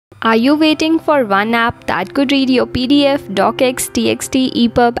Are you waiting for one app that could read your PDF, Docx, TXT,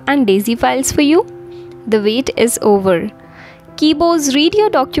 ePub and DAISY files for you? The wait is over. Kibo's Read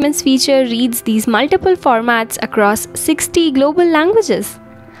Your Documents feature reads these multiple formats across 60 global languages.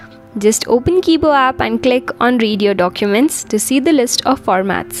 Just open Kibo app and click on Read Your Documents to see the list of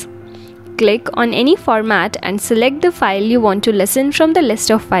formats. Click on any format and select the file you want to listen from the list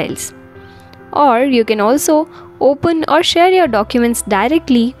of files. Or you can also open or share your documents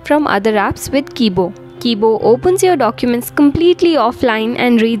directly from other apps with Kibo. Kibo opens your documents completely offline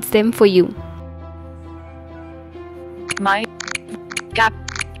and reads them for you. My cap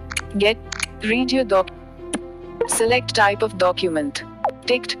get read your doc. Select type of document.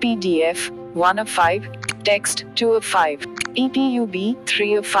 Ticked PDF 1 of 5, text 2 of 5, ePub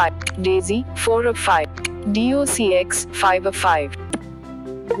 3 of 5, DAISY 4 of 5, Docx 5 of 5.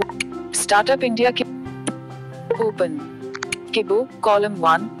 Startup India Open. Kibo, column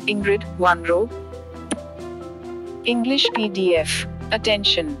 1, Ingrid, 1 row. English PDF.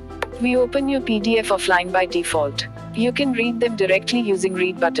 Attention. We open your PDF offline by default. You can read them directly using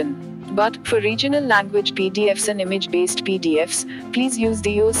Read button. But, for regional language PDFs and image-based PDFs, please use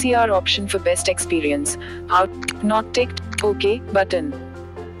the OCR option for best experience. Out, not ticked, OK button.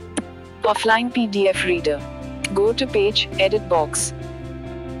 Offline PDF reader. Go to page, edit box.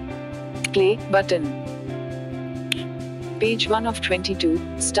 Play button. Page 1 of 22,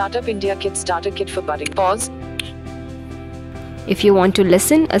 Startup India Kit Starter Kit for Budding. Pause. If you want to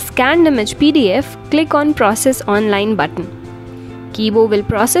listen a scanned image PDF, click on Process Online button. Kibo will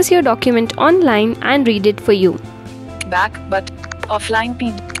process your document online and read it for you. Back, but offline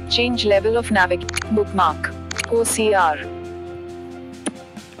change level of navigation. Bookmark. OCR.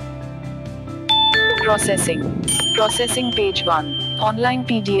 Processing. Processing page 1. Online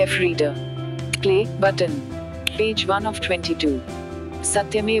PDF reader. Play button. Page 1 of 22.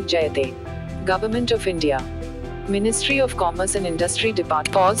 Satyamev Jayate. Government of India. Ministry of Commerce and Industry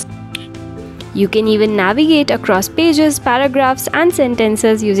Department. Pause. You can even navigate across pages, paragraphs and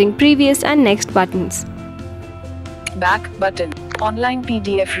sentences using previous and next buttons. Back button. Online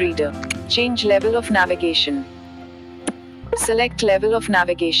PDF reader. Change level of navigation. Select level of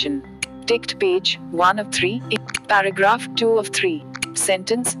navigation. Ticked page 1 of 3. Paragraph 2 of 3.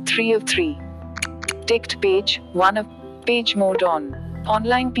 Sentence 3 of 3. Ticked page 1 of page mode on.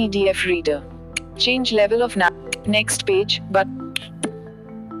 Online PDF reader. Change level of next page but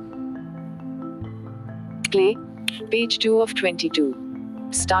play. Page 2 of 22.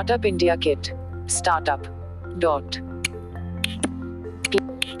 Startup India Kit. Startup. Dot.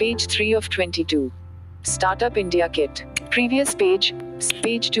 Page 3 of 22. Startup India Kit. Previous page.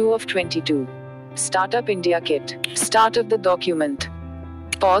 Page 2 of 22. Startup India Kit. Start of the document.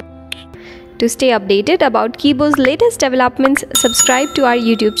 Pause. To stay updated about Kibo's latest developments, subscribe to our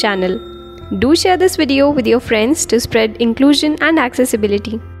YouTube channel. Do share this video with your friends to spread inclusion and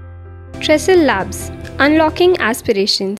accessibility. Trestle Labs, Unlocking Aspirations.